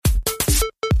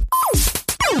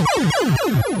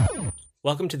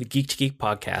Welcome to the Geek to Geek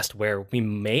podcast, where we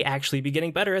may actually be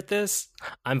getting better at this.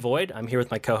 I'm Void. I'm here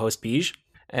with my co-host, Beej.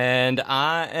 And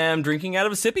I am drinking out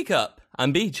of a sippy cup.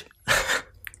 I'm Beej.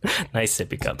 Nice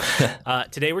sippy cup.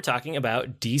 Today we're talking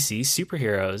about DC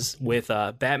superheroes with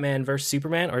Batman versus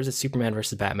Superman, or is it Superman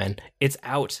versus Batman? It's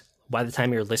out by the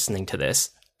time you're listening to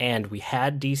this. And we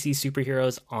had DC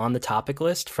superheroes on the topic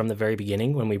list from the very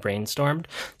beginning when we brainstormed.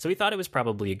 So we thought it was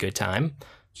probably a good time.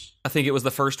 I think it was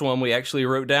the first one we actually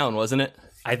wrote down, wasn't it?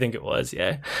 I think it was,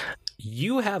 yeah.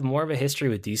 You have more of a history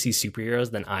with DC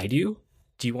superheroes than I do.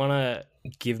 Do you want to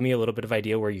give me a little bit of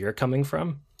idea where you're coming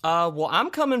from? Well,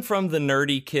 I'm coming from the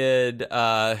nerdy kid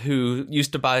who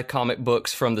used to buy comic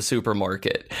books from the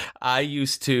supermarket. I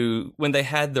used to, when they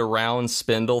had the round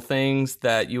spindle things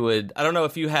that you would, I don't know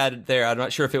if you had it there. I'm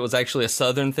not sure if it was actually a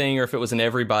Southern thing or if it was an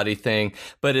everybody thing.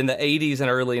 But in the 80s and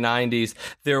early 90s,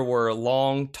 there were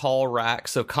long, tall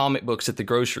racks of comic books at the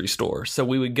grocery store. So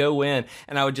we would go in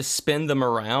and I would just spin them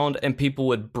around and people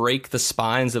would break the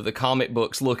spines of the comic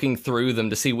books looking through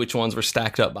them to see which ones were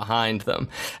stacked up behind them.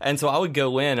 And so I would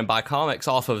go in and buy comics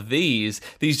off of these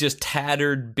just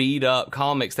tattered, beat up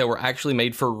comics that were actually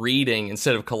made for reading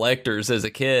instead of collectors as a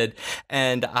kid.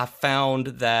 And I found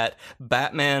that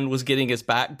Batman was getting his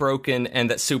back broken and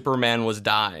that Superman was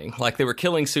dying. Like, they were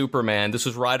killing Superman. This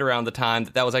was right around the time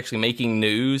that was actually making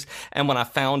news. And when I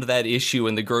found that issue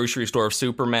in the grocery store of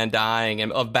Superman dying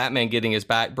and of Batman getting his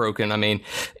back broken, I mean,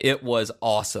 it was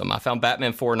awesome. I found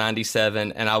Batman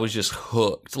 497 and I was just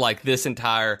hooked. Like,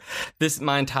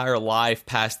 my entire life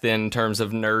past then, in terms of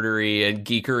nerdery and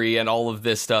geekery and all of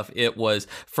this stuff, it was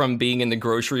from being in the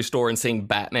grocery store and seeing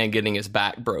Batman getting his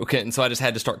back broken. So I just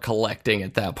had to start collecting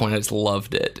at that point. I just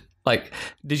loved it. Like,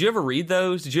 did you ever read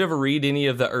those? Did you ever read any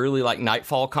of the early, like,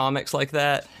 Nightfall comics like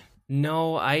that?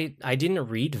 No, I didn't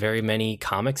read very many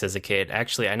comics as a kid.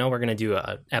 Actually, I know we're going to do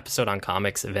an episode on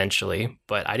comics eventually,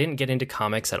 but I didn't get into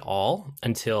comics at all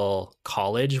until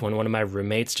college when one of my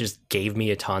roommates just gave me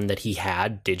a ton that he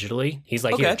had digitally. He's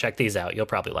like, Here, check these out. You'll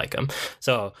probably like them.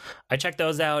 So I checked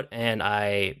those out and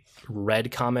I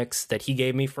read comics that he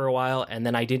gave me for a while, and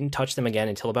then I didn't touch them again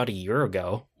until about a year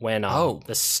ago when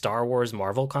the Star Wars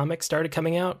Marvel comics started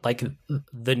coming out, like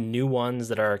the new ones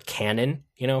that are canon,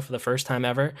 for the first time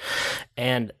ever.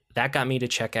 And that got me to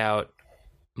check out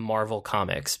Marvel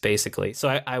comics, basically. So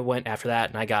I went after that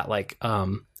and I got like a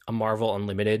Marvel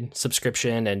Unlimited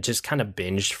subscription and just kind of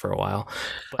binged for a while.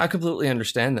 I completely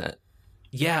understand that.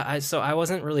 Yeah, so I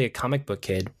wasn't really a comic book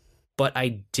kid, but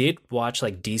I did watch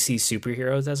like DC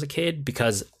superheroes as a kid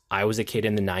because I was a kid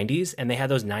in the 90s and they had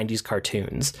those 90s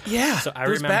cartoons. Yeah, so I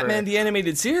remember Batman the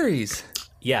Animated Series.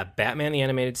 Yeah, Batman the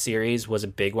Animated Series was a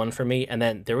big one for me. And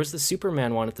then there was the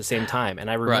Superman one at the same time. And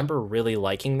I remember really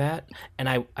liking that. And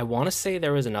I want to say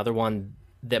there was another one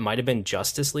that might have been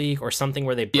Justice League or something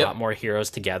where they brought more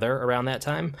heroes together around that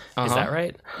time. Is that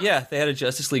right? Yeah, they had a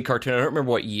Justice League cartoon. I don't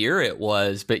remember what year it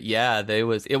was, but yeah, it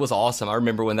was awesome. I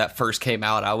remember when that first came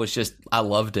out, I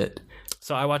loved it.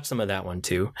 So I watched some of that one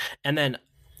too. And then,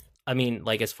 I mean,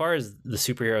 like, as far as the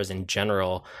superheroes in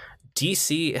general,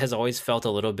 DC has always felt a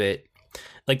little bit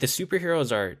like the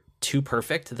superheroes are too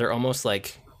perfect. They're almost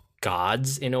like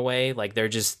gods in a way. Like, they're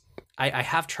just, I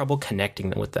have trouble connecting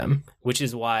with them, which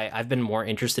is why I've been more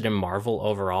interested in Marvel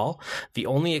overall. The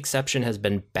only exception has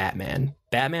been Batman.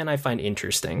 Batman I find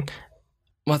interesting.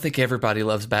 Well, I think everybody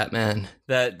loves Batman.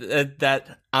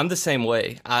 That I'm the same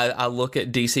way. I look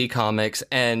at DC Comics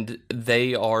and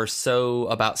they are so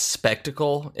about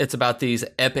spectacle. It's about these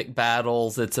epic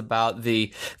battles. It's about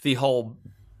the whole,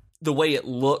 the way it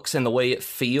looks and the way it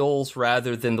feels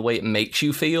rather than the way it makes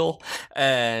you feel.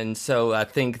 And so I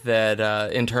think that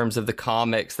in terms of the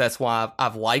comics, that's why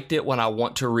I've liked it when I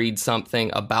want to read something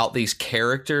about these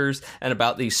characters and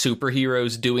about these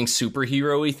superheroes doing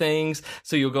superhero-y things.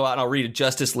 So you'll go out and I'll read a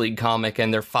Justice League comic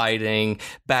and they're fighting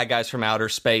bad guys from outer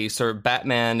space, or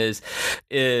Batman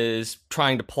is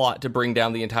trying to plot to bring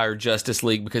down the entire Justice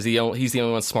League because he's the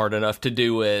only one smart enough to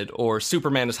do it, or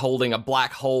Superman is holding a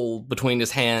black hole between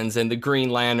his hands and the Green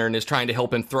Lantern is trying to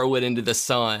help him throw it into the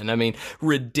sun. I mean,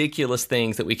 ridiculous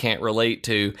things that we can't relate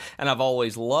to. And I've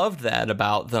always loved that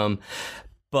about them.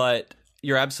 But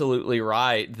you're absolutely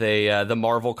right. The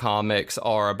Marvel comics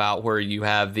are about where you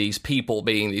have these people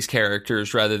being these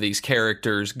characters rather than these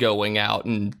characters going out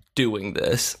and doing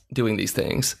these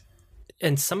things.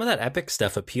 And some of that epic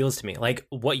stuff appeals to me. Like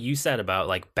what you said about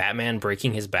like Batman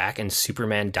breaking his back and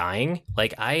Superman dying.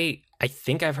 Like I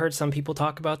think I've heard some people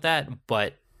talk about that,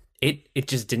 but it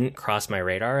just didn't cross my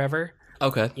radar ever.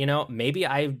 Okay. You know, maybe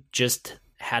I just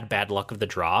had bad luck of the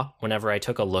draw whenever I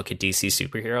took a look at DC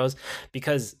superheroes,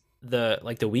 because the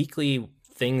weekly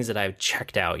things that I've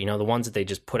checked out, you know, the ones that they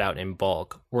just put out in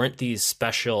bulk, weren't these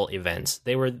special events.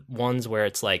 They were ones where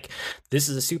it's like, this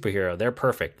is a superhero. They're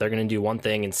perfect. They're going to do one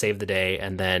thing and save the day,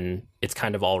 and then it's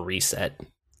kind of all reset.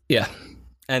 Yeah.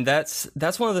 And that's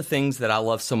one of the things that I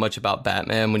love so much about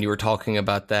Batman when you were talking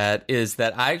about that, is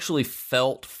that I actually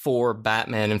felt for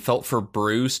Batman and felt for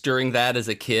Bruce during that as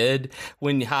a kid,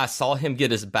 when I saw him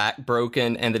get his back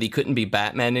broken and that he couldn't be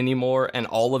Batman anymore, and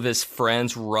all of his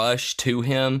friends rushed to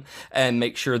him and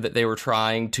make sure that they were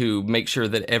trying to make sure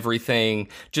that everything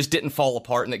just didn't fall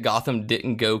apart and that Gotham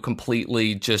didn't go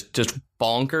completely just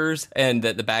bonkers and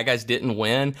that the bad guys didn't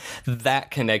win.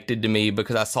 That connected to me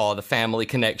because I saw the family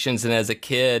connections, and as a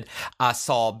kid I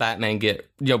saw Batman get,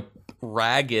 you know,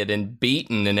 ragged and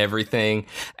beaten and everything.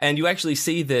 And you actually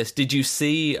see this. Did you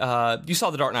see you saw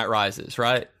The Dark Knight Rises,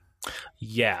 right?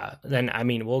 Yeah, then I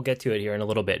mean, we'll get to it here in a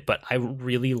little bit, but I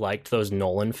really liked those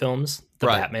Nolan films, the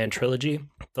Batman trilogy.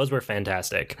 Those were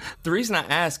fantastic. The reason I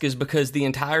ask is because the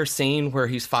entire scene where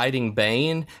he's fighting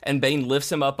Bane and Bane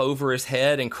lifts him up over his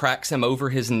head and cracks him over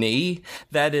his knee,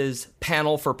 that is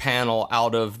panel for panel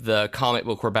out of the comic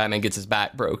book where Batman gets his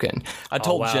back broken. I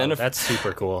told Jennifer, that's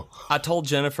super cool. I told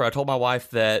my wife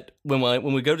that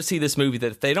when we go to see this movie,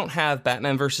 that if they don't have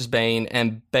Batman versus Bane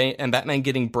and Batman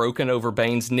getting broken over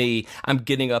Bane's knee, I'm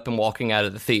getting up and walking out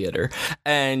of the theater.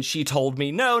 And she told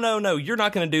me, no, you're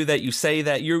not going to do that. You say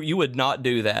that you would not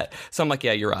do that. So I'm like,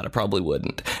 yeah, you're right. I probably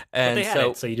wouldn't. And but they had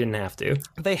it, so you didn't have to.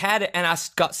 They had it, and I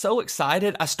got so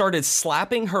excited, I started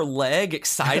slapping her leg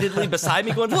excitedly beside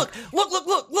me, going, look,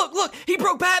 he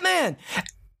broke Batman.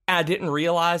 And I didn't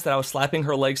realize that I was slapping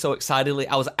her leg so excitedly.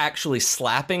 I was actually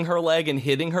slapping her leg and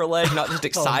hitting her leg, not just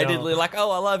excitedly, like,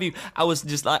 oh, I love you. I was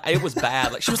just like, it was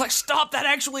bad. Like, she was like, stop, that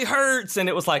actually hurts. And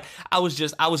it was like, I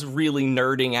was really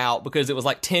nerding out because it was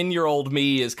like 10-year-old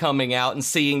me is coming out and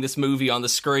seeing this movie on the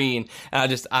screen.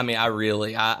 And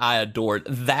I adored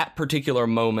that particular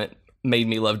moment. Made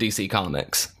me love DC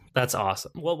Comics. That's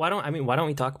awesome. Well, why don't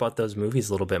we talk about those movies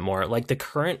a little bit more? Like the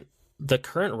current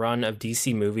run of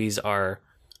DC movies are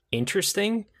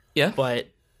interesting, yeah, but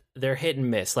they're hit and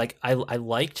miss. Like I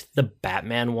liked the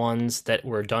Batman ones that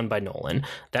were done by Nolan.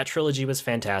 That trilogy was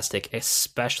fantastic,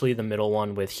 especially the middle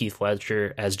one with Heath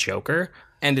Ledger as Joker.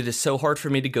 And it is so hard for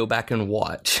me to go back and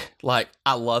watch. Like,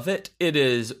 I love it. It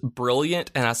is brilliant,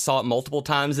 and I saw it multiple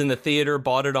times in the theater,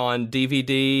 bought it on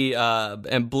DVD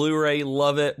and Blu-ray,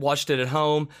 love it, watched it at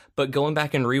home. But going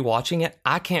back and rewatching it,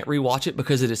 I can't rewatch it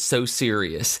because it is so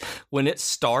serious. When it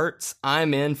starts,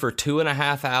 I'm in for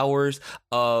 2.5 hours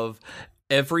of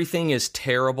everything is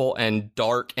terrible and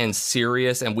dark and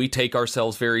serious, and we take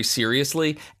ourselves very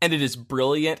seriously, and it is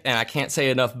brilliant, and I can't say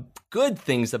enough good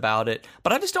things about it,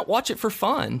 but I just don't watch it for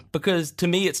fun, because to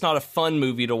me it's not a fun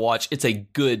movie to watch, it's a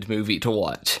good movie to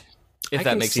watch, if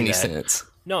that makes any sense.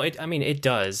 No, it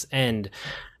does, and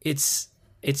it's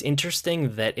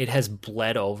interesting that it has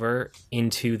bled over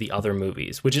into the other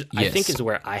movies, which is, yes, I think is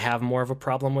where I have more of a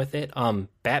problem with it.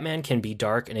 Batman can be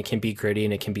dark, and it can be gritty,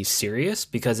 and it can be serious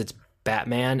because it's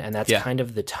Batman, and that's kind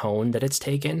of the tone that it's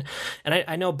taken. And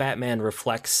I know Batman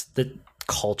reflects the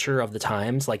culture of the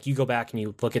times. Like, you go back and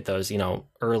you look at those, you know,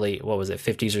 early, what was it,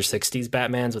 50s or 60s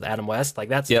Batmans with Adam West, like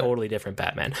that's a totally different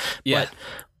Batman. Yeah. But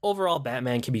overall,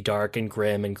 Batman can be dark and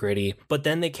grim and gritty, but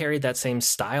then they carried that same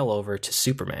style over to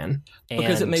Superman.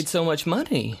 Because it made so much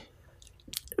money.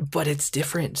 But it's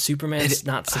different. Superman's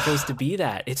not supposed to be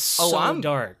that. It's so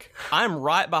dark. I'm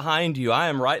right behind you. I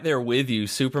am right there with you.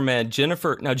 Superman,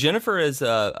 Jennifer. Now, Jennifer is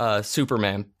a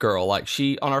Superman girl. Like,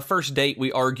 on our first date,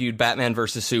 we argued Batman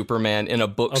versus Superman in a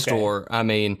bookstore. Okay. I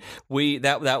mean,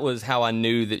 that was how I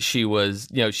knew that she was,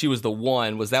 you know, she was the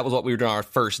one. That was what we were doing on our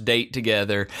first date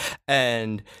together.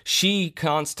 And she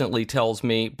constantly tells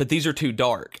me, but these are too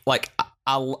dark. Like,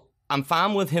 I'm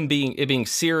fine with him being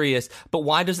serious, but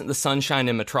why doesn't the sun shine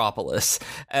in Metropolis?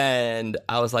 And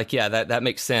I was like, yeah, that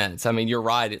makes sense. I mean, you're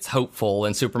right. It's hopeful,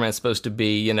 and Superman's supposed to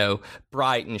be, you know,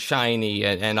 bright and shiny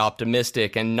and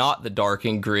optimistic, and not the dark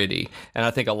and gritty. And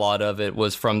I think a lot of it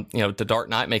was from, you know, The Dark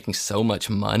Knight making so much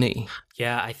money.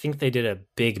 Yeah, I think they did a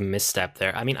big misstep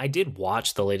there. I mean, I did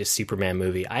watch the latest Superman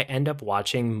movie. I end up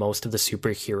watching most of the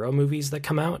superhero movies that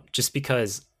come out just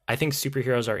because I think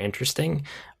superheroes are interesting,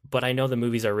 but I know the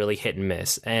movies are really hit and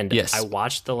miss. And yes, I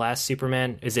watched the last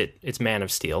Superman. It's Man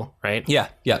of Steel, right? Yeah.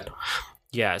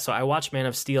 Yeah, so I watched Man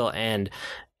of Steel, and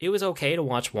it was okay to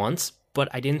watch once, but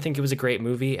I didn't think it was a great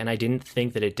movie, and I didn't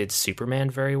think that it did Superman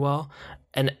very well.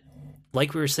 And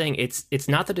like we were saying, it's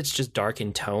not that it's just dark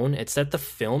in tone, it's that the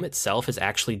film itself is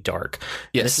actually dark.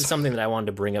 Yes. This is something that I wanted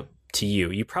to bring up to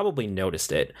you. You probably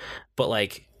noticed it, but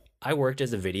like, I worked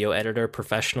as a video editor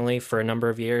professionally for a number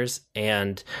of years,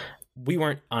 and we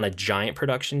weren't on a giant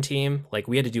production team. Like,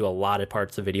 we had to do a lot of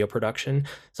parts of video production.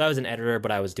 So I was an editor,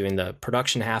 but I was doing the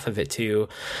production half of it too.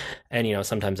 And, you know,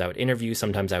 sometimes I would interview,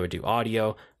 sometimes I would do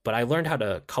audio, but I learned how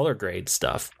to color grade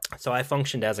stuff. So I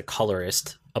functioned as a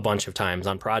colorist a bunch of times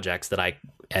on projects that I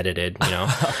edited, you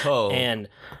know. And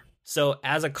so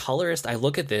as a colorist, I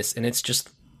look at this and it's just,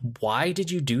 why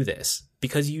did you do this?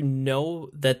 Because you know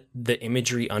that the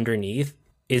imagery underneath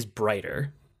is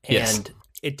brighter. Yes. And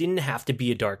it didn't have to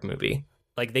be a dark movie.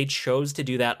 Like, they chose to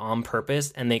do that on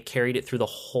purpose, and they carried it through the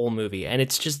whole movie. And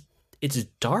it's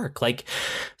dark. Like,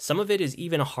 some of it is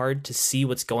even hard to see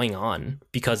what's going on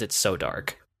because it's so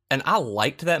dark. And I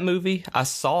liked that movie. I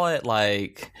saw it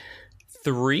like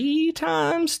 2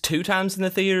 times in the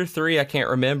theater, 3, I can't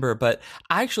remember, but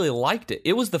I actually liked it.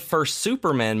 It was the first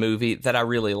Superman movie that I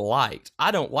really liked. I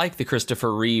don't like the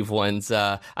Christopher Reeve ones.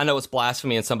 I know it's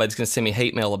blasphemy and somebody's going to send me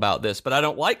hate mail about this, but I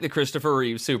don't like the Christopher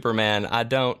Reeve Superman. I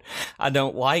don't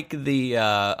like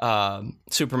the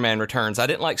Superman Returns. I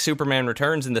didn't like Superman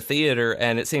Returns in the theater,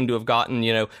 and it seemed to have gotten,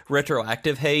 you know,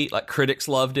 retroactive hate. Like, critics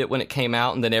loved it when it came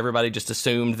out, and then everybody just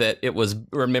assumed that it was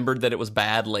remembered that it was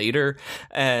bad later.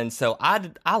 And so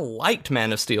I liked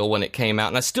Man of Steel when it came out,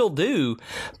 and I still do,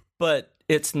 but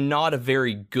it's not a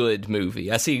very good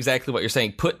movie. I see exactly what you're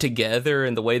saying. Put together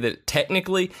in the way that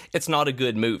technically it's not a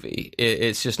good movie.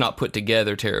 It's just not put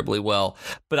together terribly well.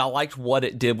 But I liked what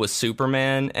it did with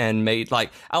Superman and I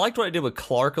liked what it did with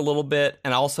Clark a little bit,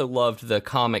 and I also loved the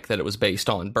comic that it was based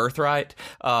on, Birthright.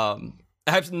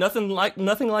 I have nothing like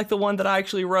the one that I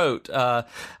actually wrote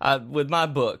with my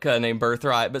book named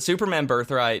Birthright. But Superman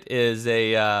Birthright is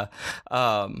the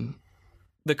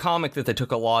comic that they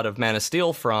took a lot of Man of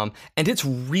Steel from, and it's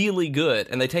really good.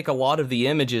 And they take a lot of the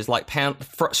images like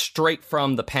straight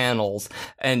from the panels,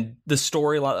 and the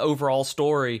story, overall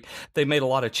story, they made a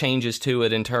lot of changes to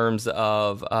it in terms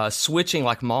of switching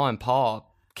like Ma and Pa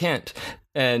Kent,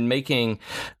 and making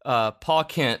Pa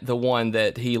Kent the one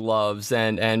that he loves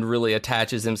and really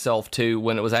attaches himself to,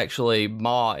 when it was actually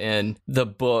Ma in the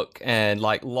book, and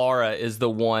like Laura is the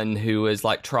one who is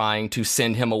like trying to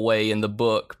send him away in the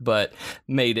book, but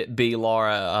made it be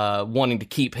Laura wanting to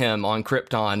keep him on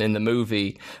Krypton in the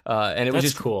movie. And it was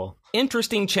just cool.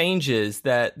 Interesting changes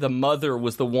that the mother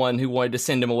was the one who wanted to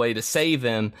send him away to save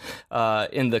him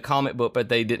in the comic book, but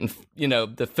they didn't, you know,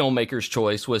 the filmmaker's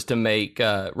choice was to make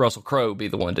Russell Crowe be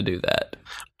the one to do that.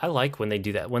 I like when they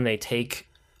do that, when they take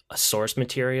a source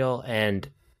material and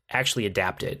actually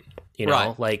adapt it, you know,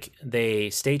 right. Like they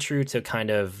stay true to kind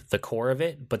of the core of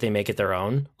it, but they make it their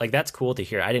own. Like, that's cool to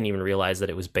hear. I didn't even realize that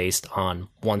it was based on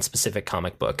one specific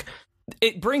comic book.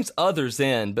 It brings others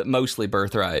in, but mostly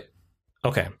Birthright.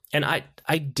 Okay. And I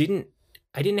didn't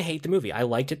hate the movie. I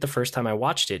liked it the first time I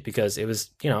watched it because it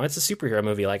was, you know, it's a superhero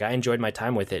movie. Like, I enjoyed my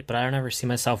time with it, but I don't ever see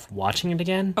myself watching it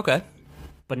again. Okay.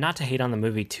 But not to hate on the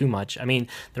movie too much. I mean,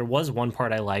 there was one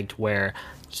part I liked where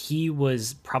he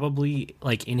was probably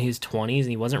like in his 20s and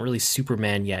he wasn't really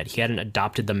Superman yet. He hadn't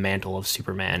adopted the mantle of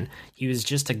Superman. He was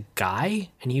just a guy,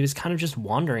 and he was kind of just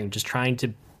wandering, just trying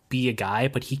to be a guy,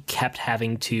 but he kept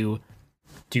having to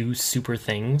do super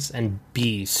things and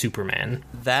be Superman.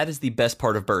 That is the best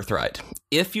part of Birthright.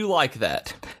 If you like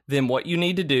that, then what you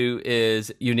need to do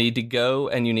is you need to go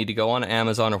on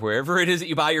Amazon or wherever it is that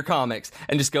you buy your comics,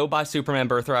 and just go buy Superman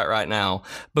Birthright right now,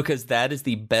 because that is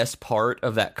the best part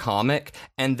of that comic.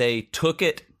 And they took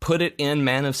it, put it in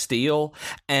Man of Steel,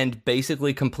 and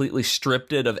basically completely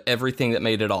stripped it of everything that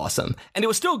made it awesome. And it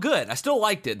was still good. I still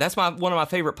liked it. That's one of my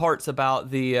favorite parts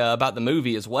about the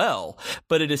movie as well.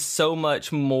 But it is so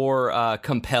much more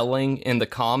compelling in the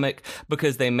comic,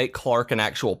 because they make Clark an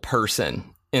actual person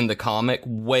in the comic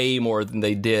way more than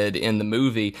they did in the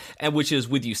movie. And which is,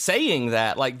 with you saying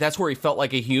that, like, that's where he felt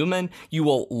like a human. You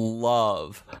will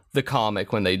love the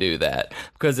comic when they do that,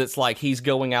 because it's like he's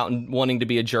going out and wanting to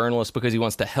be a journalist because he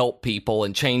wants to help people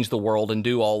and change the world and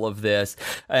do all of this,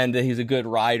 and that he's a good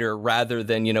writer, rather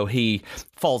than, you know, he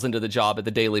falls into the job at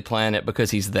the Daily Planet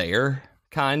because he's there,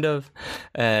 kind of,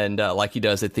 and like he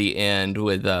does at the end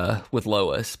with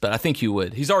Lois. But I think you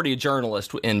would. He's already a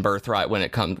journalist in Birthright when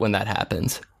that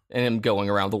happens, and him going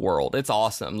around the world. It's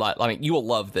awesome. Like, I mean, you will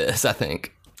love this, I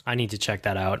think. I need to check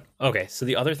that out. Okay, so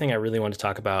the other thing I really want to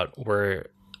talk about were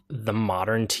the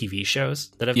modern TV shows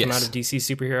that have come out of DC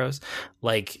superheroes.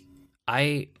 Like,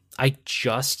 I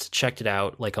just checked it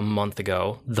out like a month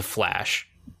ago, The Flash,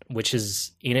 which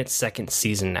is in its second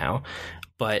season now,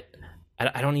 but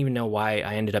I don't even know why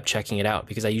I ended up checking it out,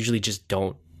 because I usually just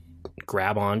don't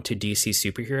grab on to DC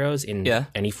superheroes in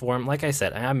any form. Like I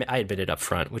said, I admit it up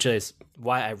front, which is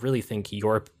why I really think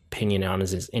your opinion on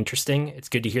it is interesting. It's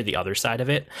good to hear the other side of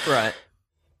it. Right.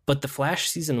 But The Flash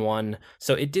season 1,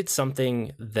 so it did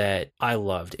something that I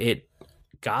loved. It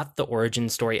got the origin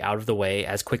story out of the way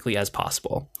as quickly as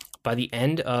possible. By the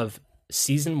end of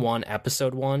season 1,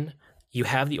 episode 1, you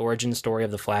have the origin story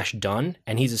of the Flash done,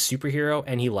 and he's a superhero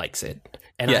and he likes it.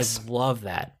 And I love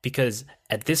that, because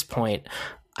at this point,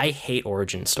 I hate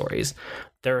origin stories.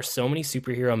 There are so many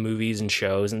superhero movies and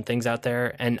shows and things out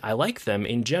there, and I like them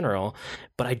in general,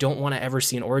 but I don't want to ever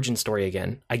see an origin story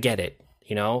again. I get it.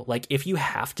 You know, like if you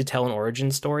have to tell an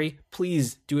origin story,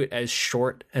 please do it as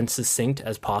short and succinct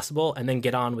as possible and then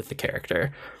get on with the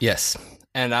character. Yes.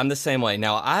 And I'm the same way.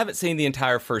 Now, I haven't seen the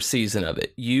entire first season of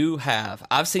it. You have.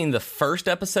 I've seen the first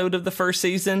episode of the first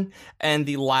season and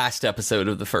the last episode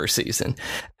of the first season.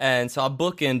 And so I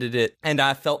bookended it, and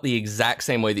I felt the exact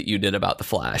same way that you did about The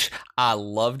Flash. I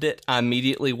loved it. I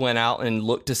immediately went out and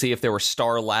looked to see if there were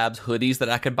Star Labs hoodies that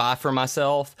I could buy for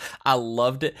myself. I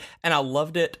loved it. And I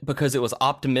loved it because it was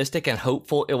optimistic and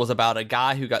hopeful. It was about a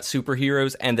guy who got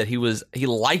superheroes and that he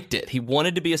liked it. He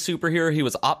wanted to be a superhero. He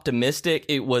was optimistic.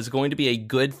 It was going to be a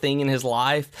good thing in his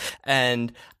life,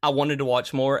 and I wanted to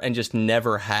watch more and just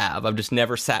never have. I've just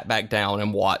never sat back down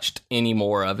and watched any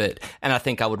more of it, and I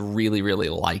think I would really, really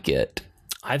like it.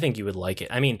 I think you would like it.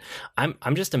 I mean,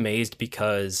 I'm just amazed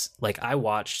because, like, I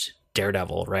watched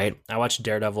Daredevil, right? I watched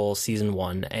Daredevil season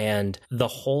 1, and the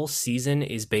whole season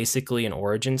is basically an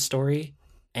origin story,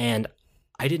 and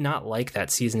I did not like that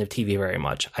season of TV very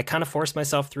much. I kind of forced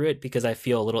myself through it because I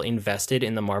feel a little invested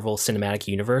in the Marvel Cinematic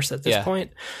Universe at this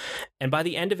point. And by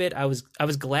the end of it, I was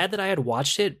glad that I had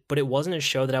watched it, but it wasn't a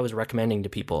show that I was recommending to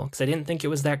people because I didn't think it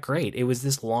was that great. It was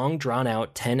this long,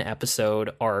 drawn-out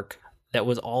 10-episode arc that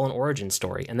was all an origin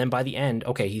story. And then by the end,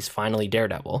 okay, he's finally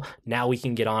Daredevil. Now we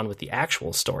can get on with the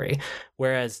actual story.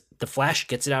 Whereas The Flash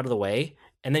gets it out of the way,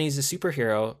 and then he's a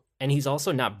superhero, and he's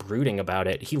also not brooding about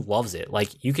it. He loves it.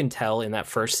 Like, you can tell in that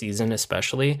first season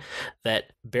especially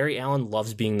that Barry Allen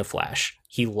loves being the Flash.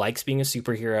 He likes being a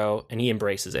superhero, and he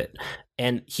embraces it.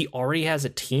 And he already has a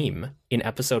team in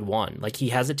episode 1. Like, he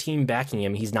has a team backing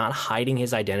him. He's not hiding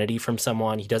his identity from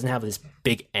someone. He doesn't have this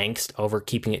big angst over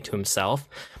keeping it to himself.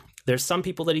 There's some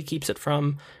people that he keeps it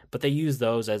from, but they use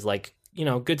those as, like, you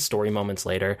know, good story moments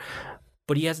later.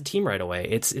 But he has a team right away.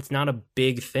 It's not a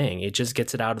big thing. It just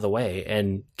gets it out of the way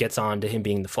and gets on to him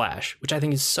being the Flash, which I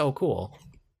think is so cool.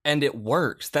 And it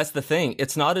works. That's the thing.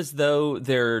 It's not as though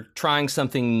they're trying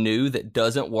something new that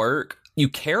doesn't work. You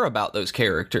care about those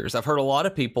characters. I've heard a lot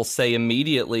of people say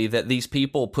immediately that these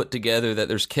people put together, that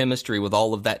there's chemistry with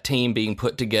all of that team being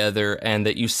put together, and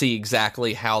that you see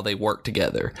exactly how they work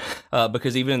together.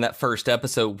 Because even in that first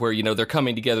episode where, you know, they're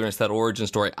coming together, and it's that origin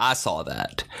story, I saw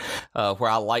that, where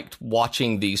I liked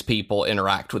watching these people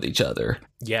interact with each other.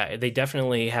 Yeah, they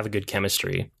definitely have a good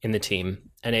chemistry in the team,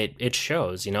 and it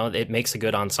shows, you know, it makes a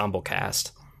good ensemble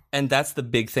cast. And that's the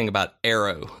big thing about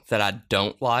Arrow that I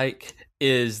don't like,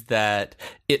 is that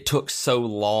it took so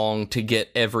long to get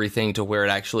everything to where it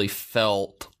actually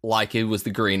felt like it was the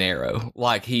Green Arrow,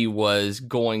 like he was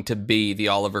going to be the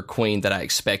Oliver Queen that I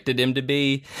expected him to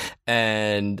be,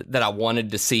 and that I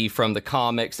wanted to see from the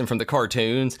comics and from the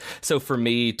cartoons. So for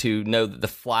me to know that the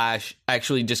Flash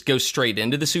actually just goes straight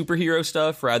into the superhero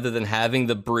stuff rather than having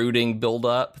the brooding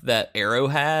build-up that Arrow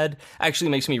had actually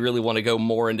makes me really want to go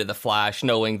more into the Flash,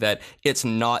 knowing that it's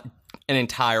not an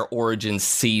entire origin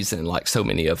season like so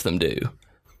many of them do.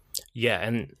 Yeah,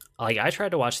 and like I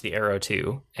tried to watch the Arrow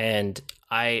too, and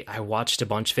I watched a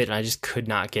bunch of it and I just could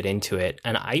not get into it.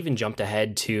 And I even jumped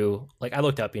ahead to, like, I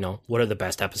looked up, you know, what are the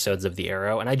best episodes of the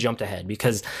Arrow, and I jumped ahead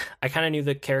because I kind of knew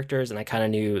the characters and I kind of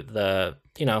knew the,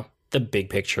 you know, the big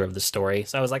picture of the story.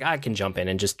 So I was like, I can jump in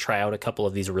and just try out a couple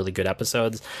of these really good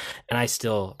episodes. And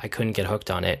I couldn't get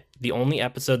hooked on it. The only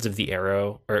episodes of the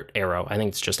Arrow, I think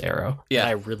it's just Arrow, that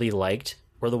I really liked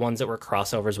were the ones that were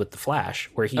crossovers with the Flash,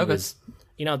 where he was,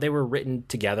 you know, they were written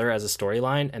together as a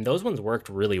storyline, and those ones worked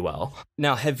really well.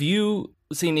 Now, have you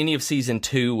seen any of season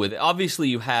 2 with, obviously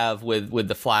you have with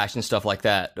the Flash and stuff like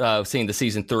that, seen the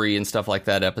season 3 and stuff like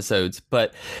that episodes,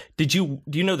 but do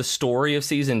you know the story of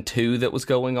season 2 that was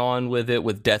going on with it,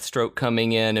 with Deathstroke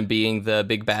coming in and being the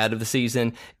big bad of the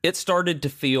season? It started to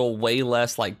feel way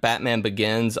less like Batman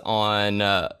Begins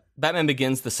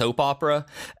the soap opera,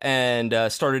 and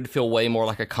started to feel way more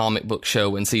like a comic book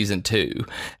show in season 2.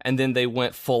 And then they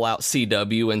went full out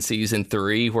CW in season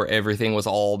 3, where everything was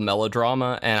all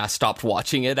melodrama, and I stopped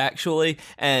watching it actually.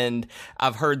 And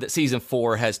I've heard that season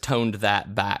 4 has toned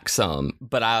that back some,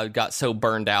 but I got so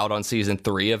burned out on season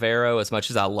 3 of Arrow, as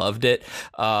much as I loved it.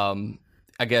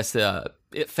 I guess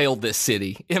it failed this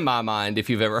city in my mind, if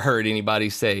you've ever heard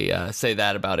anybody say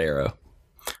that about Arrow.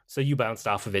 So you bounced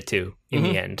off of it too in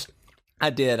the end. I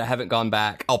did. I haven't gone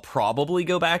back. I'll probably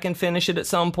go back and finish it at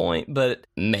some point, but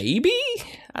maybe?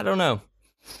 I don't know.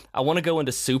 I want to go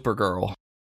into Supergirl.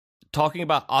 Talking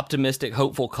about optimistic,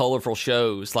 hopeful, colorful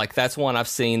shows, like that's one I've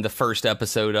seen the first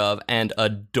episode of and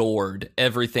adored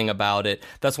everything about it.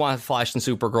 That's why Flash and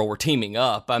Supergirl were teaming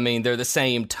up. I mean, they're the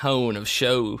same tone of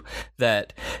show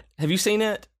that... Have you seen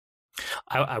it?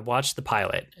 I watched the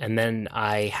pilot, and then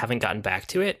I haven't gotten back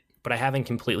to it, but I haven't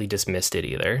completely dismissed it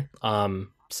either.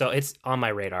 So it's on my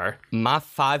radar. My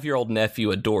 5-year-old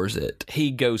nephew adores it.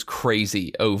 He goes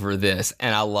crazy over this,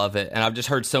 and I love it. And I've just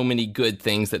heard so many good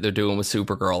things that they're doing with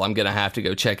Supergirl. I'm going to have to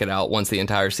go check it out once the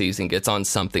entire season gets on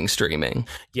something streaming.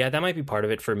 Yeah, that might be part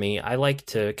of it for me. I like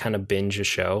to kind of binge a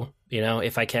show,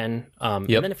 if I can. And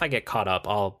then if I get caught up,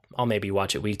 I'll maybe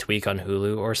watch it week to week on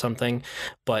Hulu or something.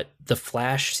 But The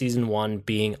Flash season 1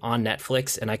 being on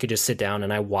Netflix, and I could just sit down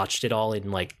and I watched it all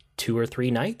in like 2 or 3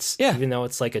 nights. Yeah. Even though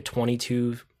it's like a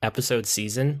 22 episode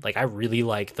season. Like, I really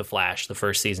like The Flash, the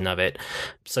first season of it.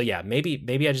 So yeah, maybe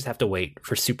I just have to wait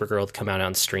for Supergirl to come out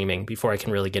on streaming before I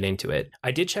can really get into it.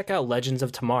 I did check out Legends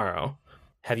of Tomorrow.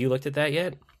 Have you looked at that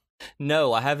yet?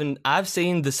 No, I haven't. I've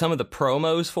seen some of the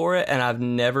promos for it, and I've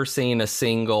never seen a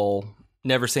single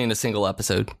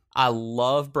episode. I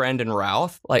love Brandon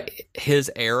Routh, like his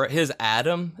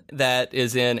Adam that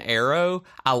is in Arrow.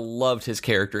 I loved his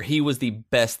character. He was the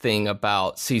best thing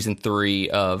about season 3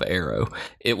 of Arrow.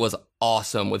 It was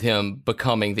awesome with him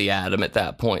becoming the Adam at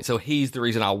that point. So he's the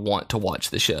reason I want to watch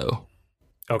the show.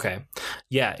 Okay.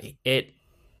 Yeah, it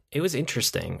was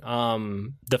interesting.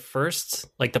 The first,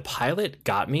 like the pilot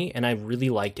got me and I really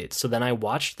liked it. So then I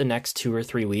watched the next 2 or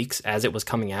 3 weeks as it was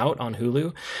coming out on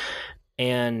Hulu,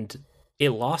 and it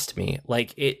lost me.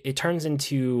 Like it turns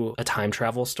into a time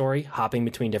travel story, hopping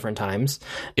between different times.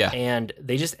 Yeah. And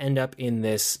they just end up in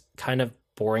this kind of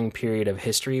boring period of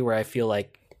history where I feel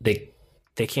like they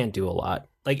can't do a lot.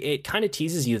 Like, it kind of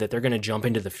teases you that they're going to jump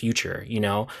into the future,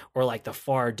 or like the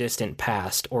far distant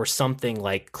past or something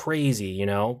like crazy,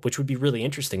 which would be really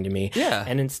interesting to me. Yeah.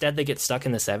 And instead they get stuck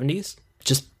in the 70s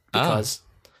just because.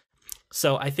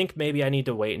 So I think maybe I need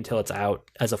to wait until it's out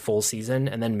as a full season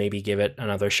and then maybe give it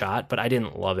another shot, but I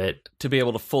didn't love it. To be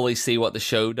able to fully see what the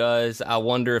show does, I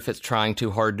wonder if it's trying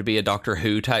too hard to be a Doctor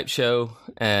Who type show,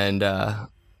 and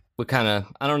we kind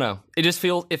of, I don't know. It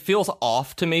feels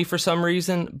off to me for some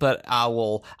reason, but I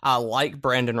like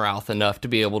Brandon Routh enough to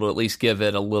be able to at least give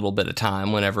it a little bit of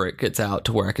time whenever it gets out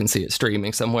to where I can see it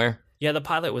streaming somewhere. Yeah, the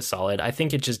pilot was solid. I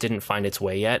think it just didn't find its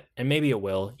way yet, and maybe it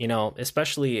will,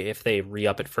 especially if they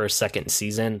re-up it for a second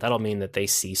season. That'll mean that they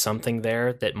see something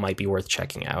there that might be worth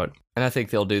checking out. And I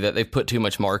think they'll do that. They've put too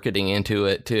much marketing into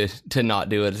it to not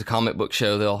do it as a comic book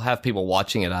show. They'll have people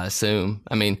watching it, I assume.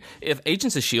 I mean, if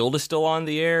Agents of S.H.I.E.L.D. is still on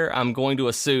the air, I'm going to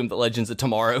assume that Legends of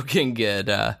Tomorrow can get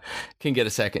a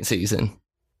second season.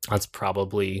 That's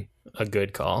probably a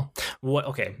good call.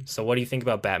 Okay, so what do you think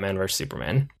about Batman vs.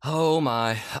 Superman? Oh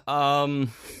my.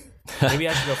 Maybe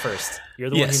I should go first.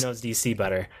 You're the one who knows DC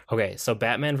better. Okay, so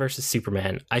Batman versus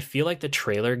Superman. I feel like the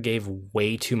trailer gave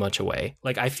way too much away.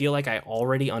 Like, I feel like I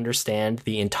already understand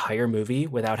the entire movie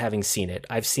without having seen it.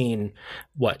 I've seen,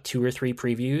 2 or 3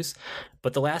 previews?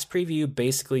 But the last preview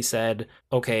basically said,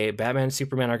 okay, Batman and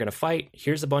Superman are going to fight.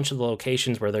 Here's a bunch of the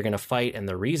locations where they're going to fight and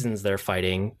the reasons they're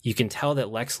fighting. You can tell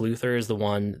that Lex Luthor is the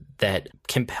one that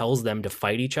compels them to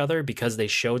fight each other because they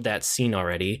showed that scene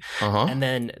already. And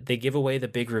then they give away the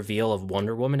big reveal of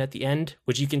Wonder Woman at the end,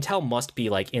 which you can tell must be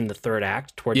like in the 3rd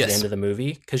act towards the end of the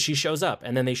movie, because she shows up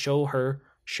and then they show her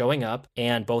showing up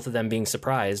and both of them being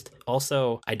surprised.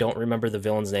 Also, I don't remember the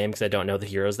villain's name because I don't know the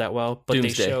heroes that well, but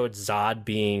Doomsday. They showed Zod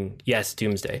being,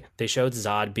 Doomsday. They showed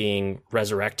Zod being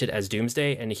resurrected as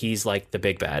Doomsday, and he's like the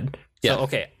big bad. Yeah. So,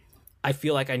 okay, I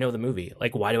feel like I know the movie.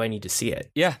 Like, why do I need to see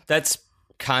it? Yeah, that's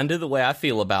kind of the way I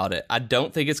feel about it. I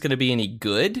don't think it's going to be any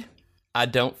good. I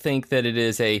don't think that it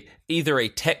is either a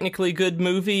technically good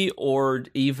movie or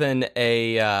even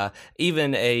a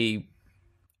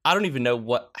I don't even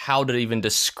know how to even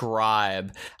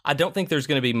describe. I don't think there's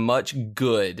going to be much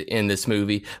good in this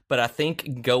movie, but I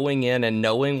think going in and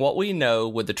knowing what we know,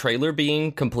 with the trailer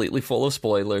being completely full of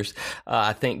spoilers,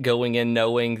 I think going in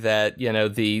knowing that,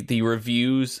 the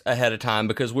reviews ahead of time,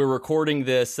 because we're recording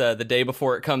this the day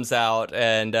before it comes out,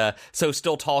 and so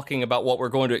still talking about what we're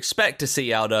going to expect to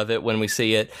see out of it when we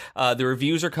see it. The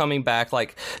reviews are coming back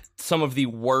like some of the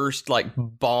worst, like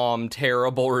bomb,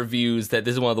 terrible reviews, that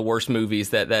this is one of the worst movies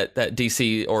that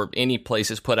DC or any place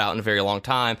has put out in a very long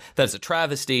time. That's a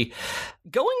travesty.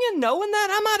 going in knowing that,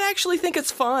 I might actually think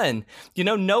it's fun. You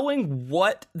know, knowing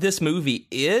what this movie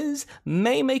is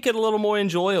may make it a little more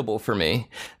enjoyable for me.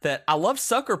 That I love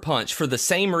Sucker Punch for the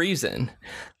same reason.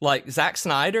 Like Zack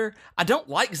Snyder, I don't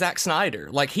like Zack Snyder.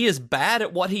 Like, he is bad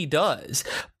at what he does.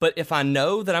 But if I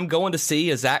know that I'm going to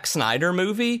see a Zack Snyder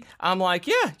movie, I'm like,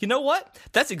 yeah, you know what?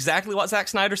 That's exactly what Zack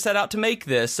Snyder set out to make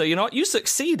this. So you know what? You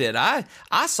succeeded. I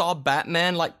saw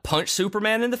Batman like punch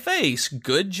Superman in the face.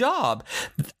 Good job.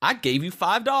 I gave you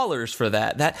 $5 for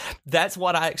that. That's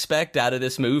what I expect out of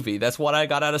this movie. That's what I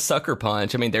got out of Sucker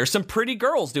Punch. I mean, there's some pretty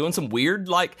girls doing some weird,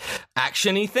 like,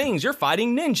 action-y things. You're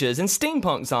fighting ninjas and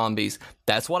steampunk zombies.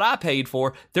 That's what I paid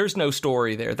for. There's no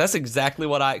story there. That's exactly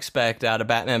what I expect out of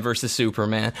Batman versus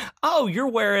Superman. Oh, you're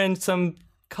wearing some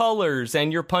colors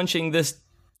and you're punching this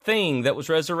thing that was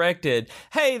resurrected.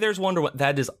 Hey, there's Wonder Woman.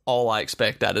 That is all I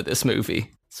expect out of this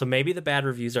movie. So maybe the bad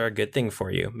reviews are a good thing for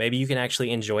you. Maybe you can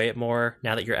actually enjoy it more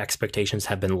now that your expectations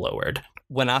have been lowered.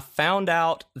 When I found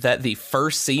out that the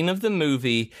first scene of the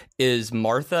movie is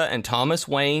Martha and Thomas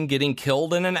Wayne getting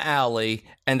killed in an alley,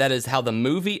 and that is how the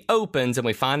movie opens, and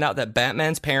we find out that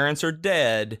Batman's parents are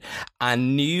dead, I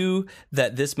knew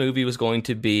that this movie was going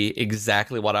to be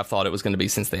exactly what I thought it was going to be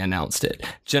since they announced it.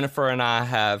 Jennifer and I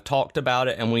have talked about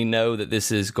it, and we know that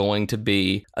this is going to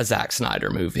be a Zack Snyder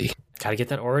movie. Gotta get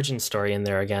that origin story in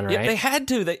there again, right? Yeah, they had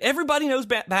to. Everybody knows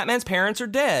Batman's parents are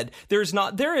dead. There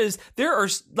are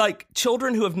like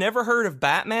children who have never heard of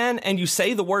Batman, and you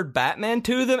say the word Batman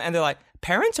to them, and they're like,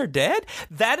 parents are dead?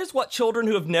 That is what children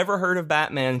who have never heard of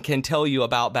Batman can tell you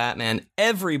about Batman.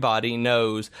 Everybody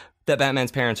knows that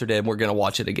Batman's parents are dead, and we're going to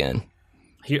watch it again.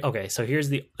 Okay, so here's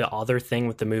the other thing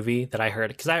with the movie that I heard,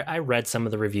 because I read some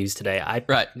of the reviews today.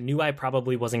 I knew I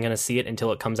probably wasn't going to see it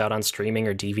until it comes out on streaming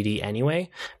or DVD anyway,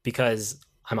 because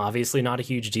I'm obviously not a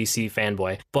huge DC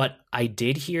fanboy. But I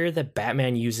did hear that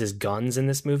Batman uses guns in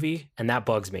this movie, and that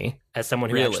bugs me as someone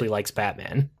who actually likes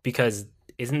Batman, because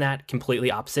isn't that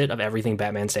completely opposite of everything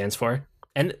Batman stands for?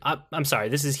 And I'm sorry,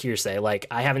 this is hearsay. Like,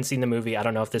 I haven't seen the movie. I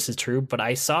don't know if this is true, but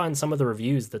I saw in some of the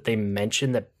reviews that they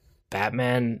mentioned that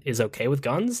Batman is okay with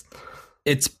guns.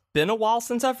 It's been a while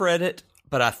since I've read it,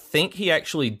 but I think he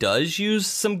actually does use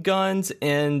some guns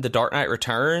in The Dark Knight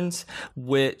Returns,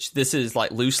 which this is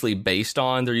like loosely based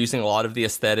on. They're using a lot of the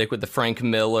aesthetic with the Frank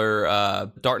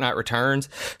Miller Dark Knight Returns.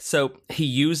 So he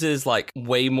uses like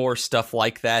way more stuff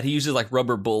like that. He uses like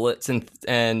rubber bullets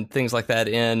and things like that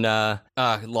in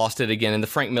lost it again in the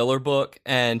Frank Miller book.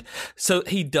 And so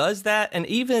he does that. And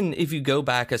even if you go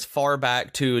back as far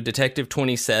back to Detective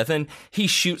 27, he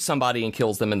shoots somebody and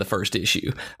kills them in the first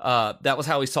issue. That was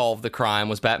how he solved the crime,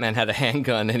 was Batman had a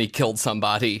handgun and he killed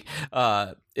somebody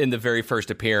in the very first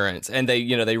appearance. And they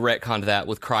retconned that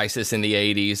with Crisis in the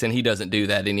 80s, and he doesn't do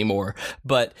that anymore.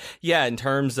 But yeah, in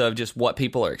terms of just what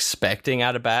people are expecting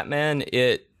out of Batman,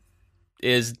 it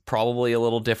is probably a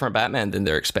little different Batman than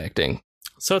they're expecting.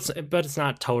 So it's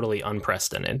not totally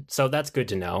unprecedented. So that's good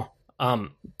to know.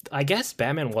 I guess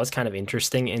Batman was kind of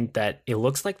interesting in that it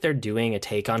looks like they're doing a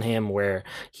take on him where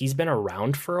he's been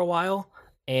around for a while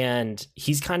and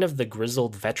he's kind of the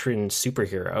grizzled veteran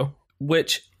superhero.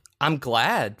 Which I'm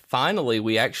glad finally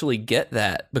we actually get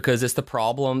that, because it's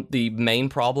the main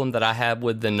problem that I have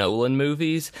with the Nolan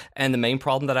movies, and the main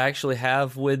problem that I actually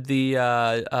have with the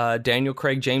Daniel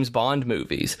Craig James Bond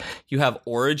movies. You have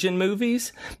origin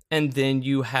movies, and then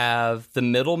you have the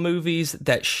middle movies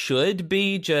that should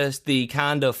be just the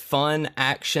kind of fun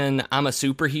action, I'm a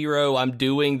superhero, I'm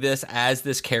doing this as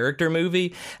this character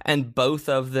movie, and both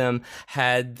of them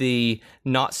had the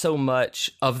not so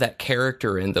much of that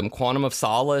character in them. Quantum of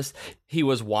Solace, he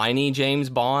was whiny James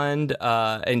Bond,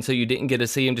 and so you didn't get to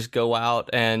see him just go out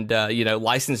and,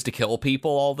 license to kill people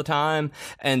all the time.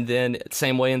 And then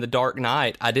same way in The Dark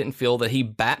Knight, I didn't feel that he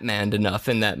Batmaned enough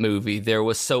in that movie. There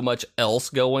was so much else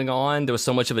going on. There was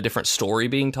so much of a different story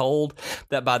being told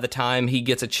that by the time he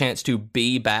gets a chance to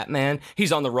be Batman,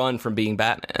 he's on the run from being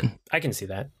Batman. I can see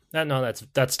that. No,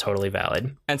 that's totally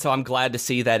valid. And so I'm glad to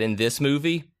see that in this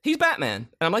movie, he's Batman.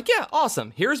 And I'm like, yeah,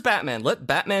 awesome. Here's Batman. Let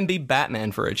Batman be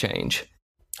Batman for a change.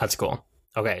 That's cool.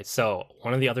 Okay, so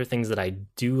one of the other things that I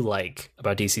do like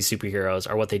about DC superheroes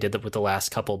are what they did with the last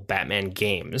couple Batman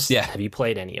games. Yeah. Have you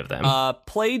played any of them?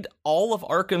 Played all of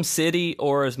Arkham City,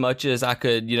 or as much as I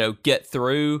could, get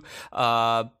through.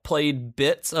 Played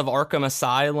bits of Arkham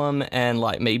Asylum and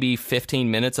like maybe 15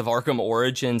 minutes of Arkham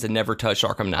Origins, and never touched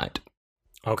Arkham Knight.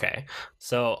 Okay,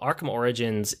 so Arkham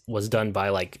Origins was done by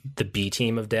like the B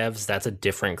team of devs. That's a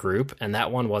different group, and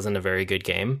that one wasn't a very good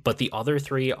game, but the other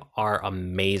three are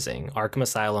amazing. Arkham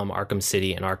Asylum, Arkham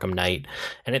City, and Arkham Knight.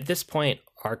 And at this point,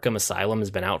 Arkham Asylum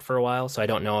has been out for a while, so I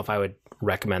don't know if I would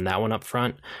recommend that one up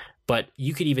front. But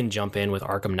you could even jump in with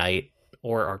Arkham Knight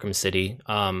or Arkham City,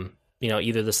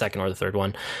 either the second or the third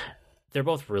one. They're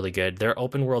both really good. They're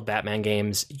open world Batman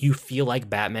games. You feel like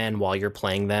Batman while you're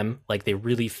playing them. Like, they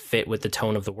really fit with the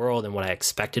tone of the world and what I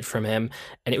expected from him.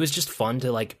 And it was just fun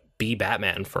to like be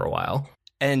Batman for a while.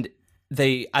 And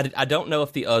I don't know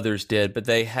if the others did, but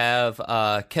they have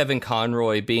Kevin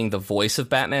Conroy being the voice of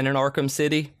Batman in Arkham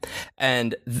City,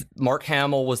 and Mark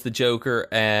Hamill was the Joker,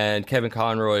 and Kevin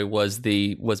Conroy was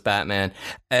Batman,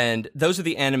 and those are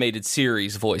the animated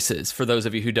series voices. For those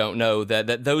of you who don't know,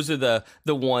 that those are the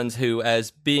ones who,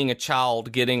 as being a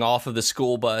child, getting off of the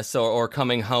school bus or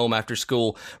coming home after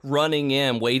school, running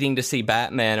in, waiting to see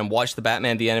Batman and watch the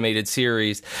Batman the Animated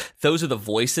Series. Those are the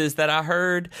voices that I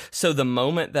heard. So the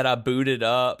moment that I booted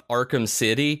up Arkham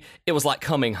City, it was like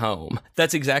coming home.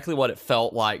 That's exactly what it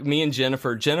felt like. Me and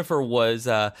Jennifer was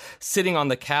sitting on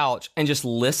the couch, and just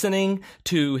listening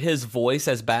to his voice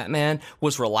as Batman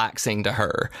was relaxing to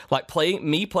her. Like playing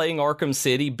Arkham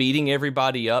City, beating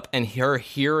everybody up, and her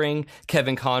hearing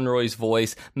Kevin Conroy's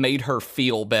voice made her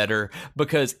feel better,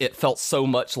 because it felt so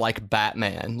much like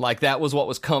Batman. Like, that was what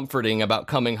was comforting about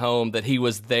coming home, that he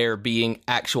was there being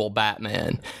actual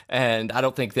Batman. And I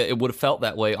don't think that it would have felt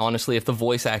that way, honestly, if the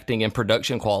voice acting and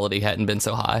production quality hadn't been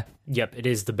so high. Yep, it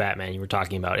is the Batman you were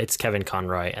talking about. It's Kevin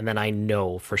Conroy, and then I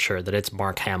know for sure that it's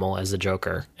Mark Hamill as the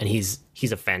Joker, and he's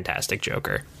a fantastic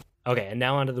Joker. Okay, and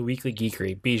now on to the Weekly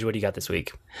Geekery. Beej, what do you got this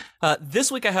week?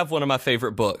 This week I have one of my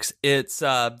favorite books. It's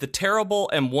The Terrible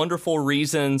and Wonderful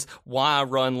Reasons Why I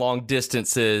Run Long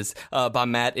Distances by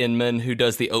Matt Inman, who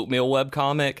does the Oatmeal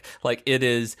webcomic. Like, it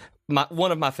is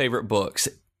one of my favorite books.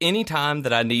 Anytime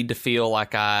that I need to feel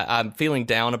like I'm feeling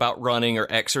down about running or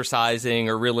exercising,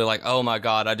 or really like, oh my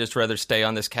God, I'd just rather stay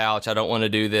on this couch. I don't want to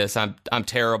do this. I'm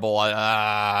terrible.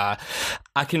 I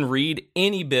can read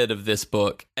any bit of this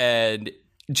book and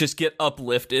just get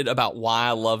uplifted about why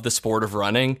I love the sport of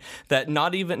running. That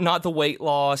not the weight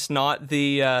loss, not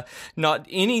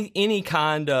any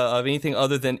kind of anything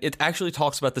other than it actually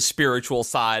talks about the spiritual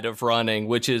side of running,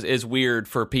 which is weird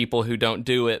for people who don't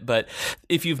do it. But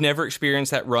if you've never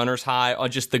experienced that runner's high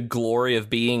on just the glory of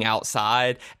being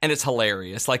outside, and it's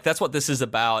hilarious. Like, that's what this is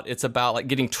about. It's about like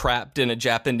getting trapped in a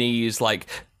Japanese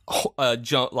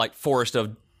forest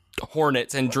of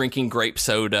hornets and drinking grape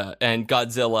soda, and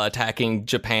Godzilla attacking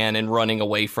Japan and running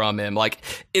away from him. Like,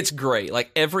 it's great. Like,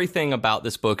 everything about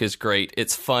this book is great.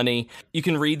 It's funny. You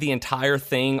can read the entire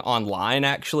thing online,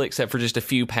 actually, except for just a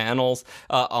few panels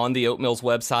on the Oatmeal's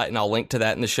website, and I'll link to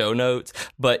that in the show notes.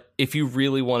 But if you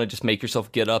really want to just make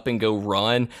yourself get up and go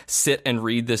run, sit and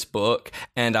read this book,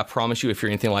 and I promise you, if you're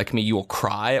anything like me, you will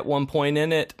cry at one point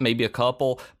in it, maybe a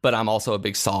couple, but I'm also a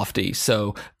big softie,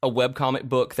 so a webcomic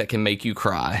book that can make you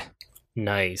cry.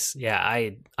 Nice. Yeah,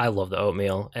 I love the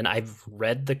Oatmeal, and I've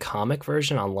read the comic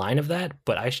version online of that,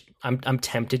 but I'm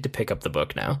tempted to pick up the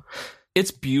book now.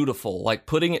 It's beautiful. Like,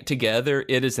 putting it together,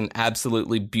 it is an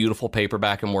absolutely beautiful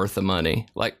paperback and worth the money.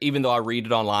 Like, even though I read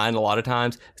it online a lot of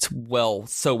times, it's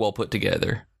so well put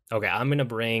together. Okay, I'm going to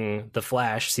bring The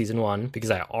Flash Season 1 because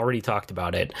I already talked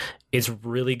about it. It's a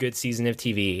really good season of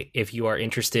TV if you are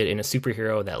interested in a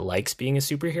superhero that likes being a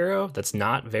superhero, that's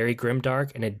not very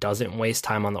grimdark, and it doesn't waste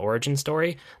time on the origin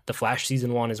story. The Flash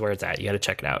Season 1 is where it's at. You got to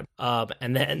check it out.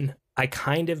 And then I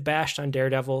kind of bashed on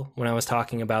Daredevil when I was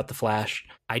talking about The Flash.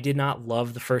 I did not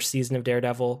love the first season of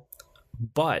Daredevil,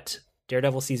 but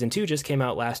Daredevil Season 2 just came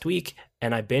out last week,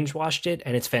 and I binge watched it,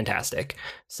 and it's fantastic.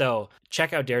 So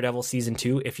check out Daredevil Season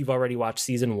 2. If you've already watched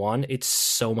Season 1, it's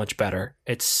so much better.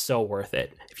 It's so worth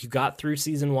it. If you got through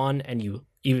Season 1 and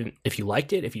even if you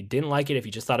liked it, if you didn't like it, if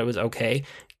you just thought it was okay,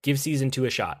 give Season 2 a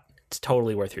shot. It's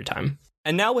totally worth your time.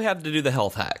 And now we have to do the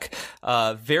health hack.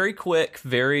 Very quick,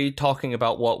 very talking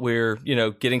about what we're,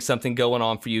 getting something going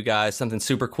on for you guys, something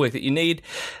super quick that you need.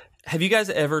 Have you guys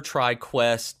ever tried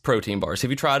Quest protein bars? Have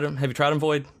you tried them?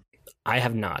 Void? I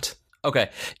have not.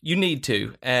 Okay, you need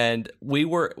to. And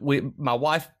my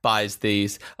wife buys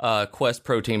these Quest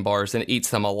protein bars and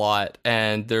eats them a lot.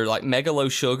 And they're like mega low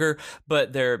sugar,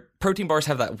 but their protein bars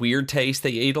have that weird taste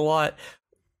that you eat a lot.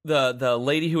 The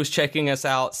lady who was checking us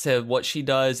out said what she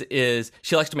does is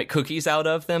she likes to make cookies out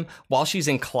of them. While she's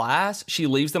in class, she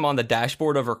leaves them on the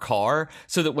dashboard of her car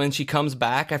so that when she comes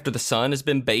back after the sun has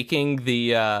been baking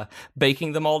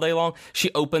them all day long, she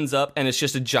opens up and it's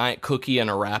just a giant cookie in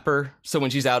a wrapper. So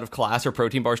when she's out of class, her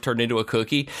protein bars turned into a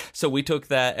cookie. So we took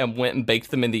that and went and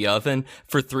baked them in the oven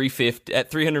for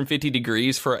 350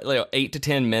 degrees for 8 to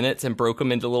 10 minutes and broke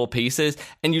them into little pieces.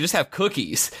 And you just have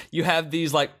cookies. You have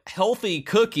these like healthy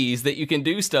cookies cookies that you can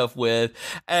do stuff with,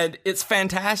 and it's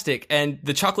fantastic. And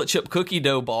the chocolate chip cookie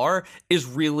dough bar is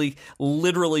really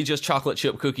literally just chocolate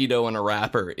chip cookie dough in a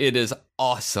wrapper. It is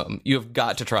awesome. You've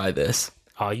got to try this.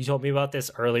 Oh, you told me about this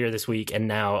earlier this week, and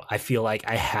now I feel like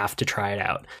I have to try it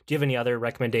out. Do you have any other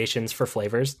recommendations for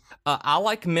flavors? I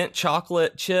like mint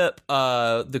chocolate chip,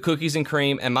 the cookies and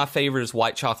cream, and my favorite is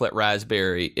white chocolate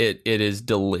raspberry. It is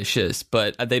delicious,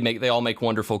 but they all make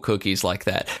wonderful cookies like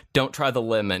that. Don't try the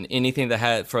lemon. Anything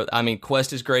that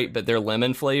Quest is great, but their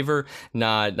lemon flavor,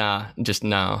 just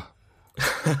no.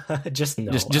 Just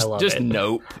no. Just I love it.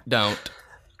 Nope. Don't.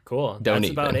 Cool. That's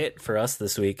about it for us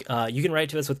this week. You can write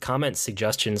to us with comments,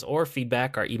 suggestions, or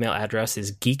feedback. Our email address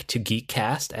is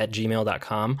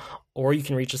geek2geekcast@gmail.com, or you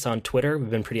can reach us on Twitter. We've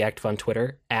been pretty active on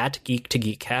Twitter,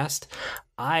 @geek2geekcast.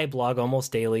 I blog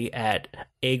almost daily at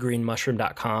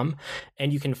agreenmushroom.com,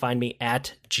 and you can find me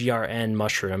at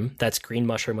grnmushroom. That's green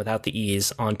mushroom without the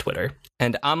E's on Twitter.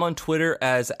 And I'm on Twitter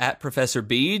as @Professor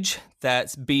Beej.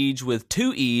 That's Beej with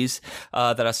 2 E's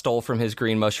that I stole from his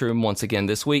green mushroom once again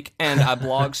this week. And I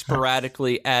blog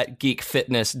sporadically at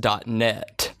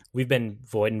geekfitness.net. We've been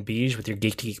Void and Beej with your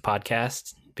Geek to Geek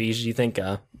podcast. Beej, do you think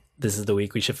this is the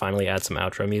week we should finally add some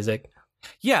outro music?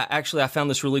 Yeah, actually, I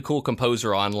found this really cool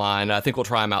composer online. I think we'll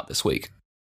try him out this week.